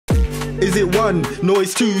Is it one? No,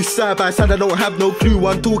 it's two. Side by side, I don't have no clue.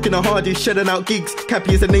 I'm talking the hardest, shedding out gigs.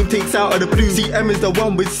 Cappy is the name, takes out of the blue. CM is the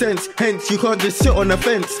one with sense, hence you can't just sit on the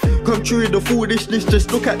fence. Come true with the foolishness,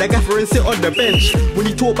 just look at the gaffer and sit on the bench. When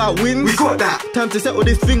you talk about wins, we got that. Time to settle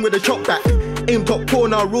this thing with a chop back. Aim top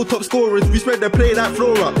corner, real top scorers, we spread the play that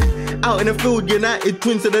floor up. Out in the field, United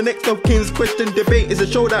twins to the next of kings. Question debate is a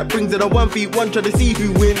show that brings it a 1v1, try to see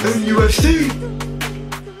who wins. And UFC.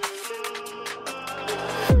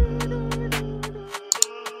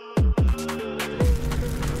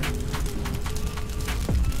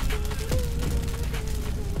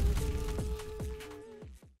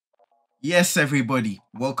 Yes, everybody,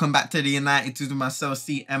 welcome back to the United to myself,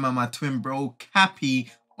 CM, and my twin bro Cappy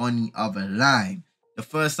on the other line. The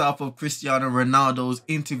first half of Cristiano Ronaldo's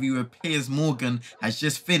interview with Piers Morgan has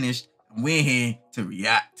just finished, and we're here to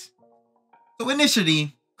react. So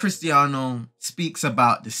initially, Cristiano speaks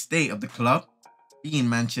about the state of the club, being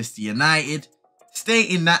Manchester United,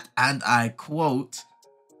 stating that, and I quote,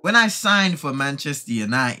 "When I signed for Manchester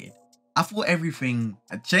United, I thought everything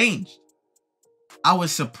had changed. I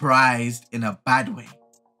was surprised in a bad way.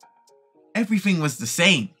 Everything was the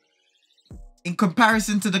same. In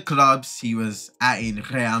comparison to the clubs he was at in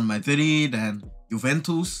Real Madrid and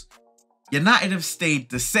Juventus, United have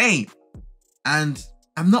stayed the same, and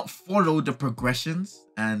I've not followed the progressions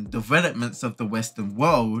and developments of the Western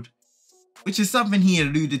world," which is something he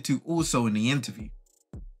alluded to also in the interview.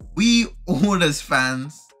 We all as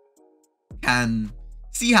fans can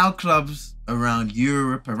see how clubs around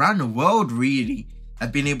Europe, around the world really,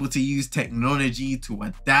 have been able to use technology to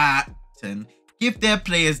adapt and give their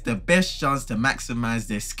players the best chance to maximize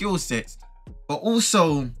their skill sets, but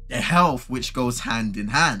also their health, which goes hand in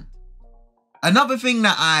hand. Another thing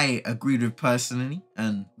that I agreed with personally,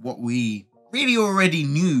 and what we really already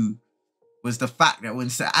knew, was the fact that when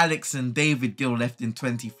Sir Alex and David Gill left in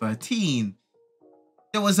 2013,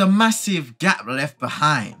 there was a massive gap left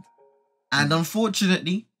behind. And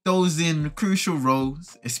unfortunately, those in crucial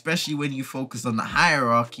roles, especially when you focus on the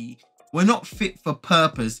hierarchy, were not fit for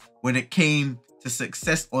purpose when it came to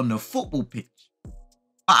success on the football pitch.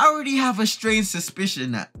 I already have a strange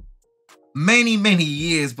suspicion that many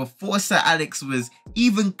years before Sir Alex was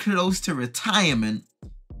even close to retirement,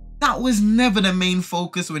 that was never the main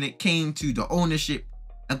focus when it came to the ownership,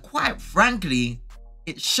 and quite frankly,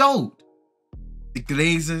 it showed. The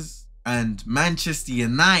Glazers and Manchester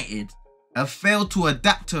United have failed to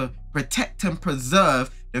adapt to protect and preserve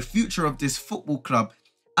the future of this football club,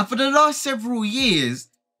 and for the last several years,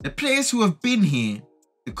 the players who have been here,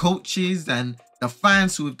 the coaches and the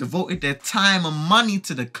fans who have devoted their time and money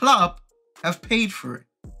to the club have paid for it.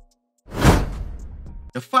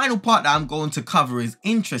 The final part that I'm going to cover is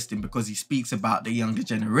interesting because he speaks about the younger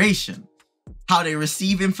generation, how they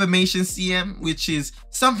receive information, CM, which is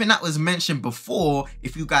something that was mentioned before.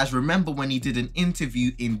 If you guys remember when he did an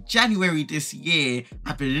interview in January this year,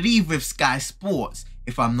 I believe with Sky Sports,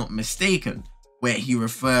 if I'm not mistaken, where he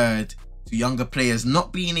referred to younger players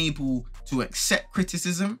not being able to accept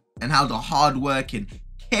criticism and how the hard work and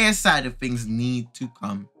care side of things need to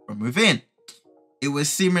come from within. It was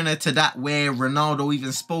similar to that where Ronaldo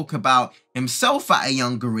even spoke about himself at a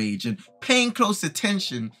younger age and paying close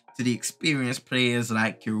attention to the experienced players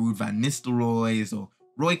like Giroud van Nistelrooy or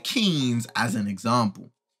Roy Keane as an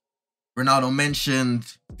example. Ronaldo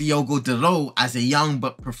mentioned Diogo Dalot as a young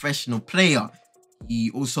but professional player.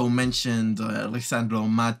 He also mentioned Alessandro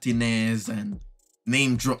Martinez and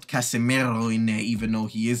name-dropped Casemiro in there, even though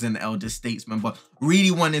he is an elder statesman, but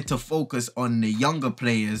really wanted to focus on the younger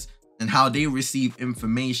players and how they receive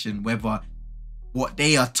information, whether what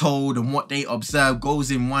they are told and what they observe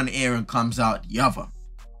goes in one ear and comes out the other.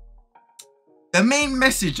 The main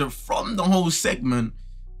message from the whole segment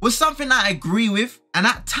was something I agree with and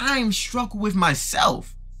at times struggle with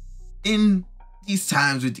myself. In these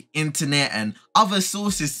times with the internet and other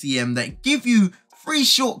sources, CM, that give you free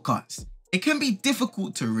shortcuts, it can be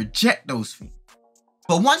difficult to reject those things.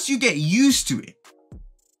 But once you get used to it,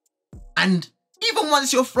 and even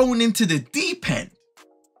once you're thrown into the deep end,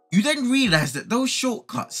 you then realize that those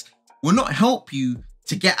shortcuts will not help you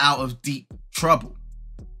to get out of deep trouble.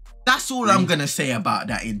 That's all I'm going to say about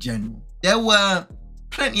that in general. There were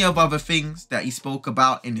plenty of other things that he spoke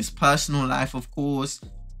about in his personal life, of course,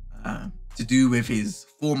 to do with his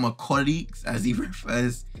former colleagues, as he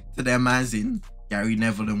refers to them as, in Gary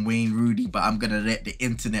Neville and Wayne Rooney, but I'm going to let the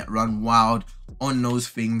internet run wild on those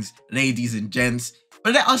things, ladies and gents.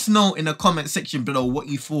 But let us know in the comment section below what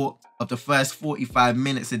you thought of the first 45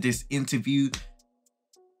 minutes of this interview.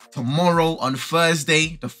 Tomorrow on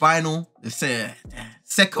Thursday, the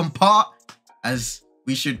second part, as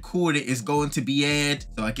we should call it, is going to be aired.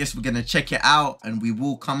 So I guess we're going to check it out and we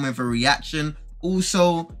will come with a reaction.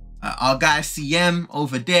 Also, our guy CM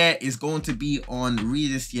over there is going to be on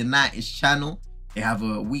Readers United's channel. They have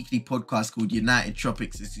a weekly podcast called United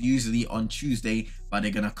Tropics. It's usually on Tuesday, but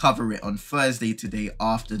they're going to cover it on Thursday today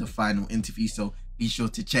after the final interview. So be sure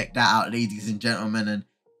to check that out, ladies and gentlemen. And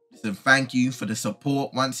listen, thank you for the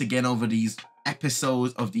support once again over these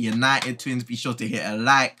episodes of the United Twins. Be sure to hit a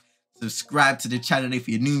like, subscribe to the channel if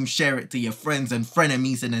you're new, share it to your friends and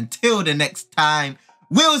frenemies. And until the next time,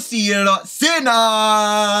 we'll see you lot. Sin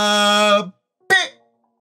up!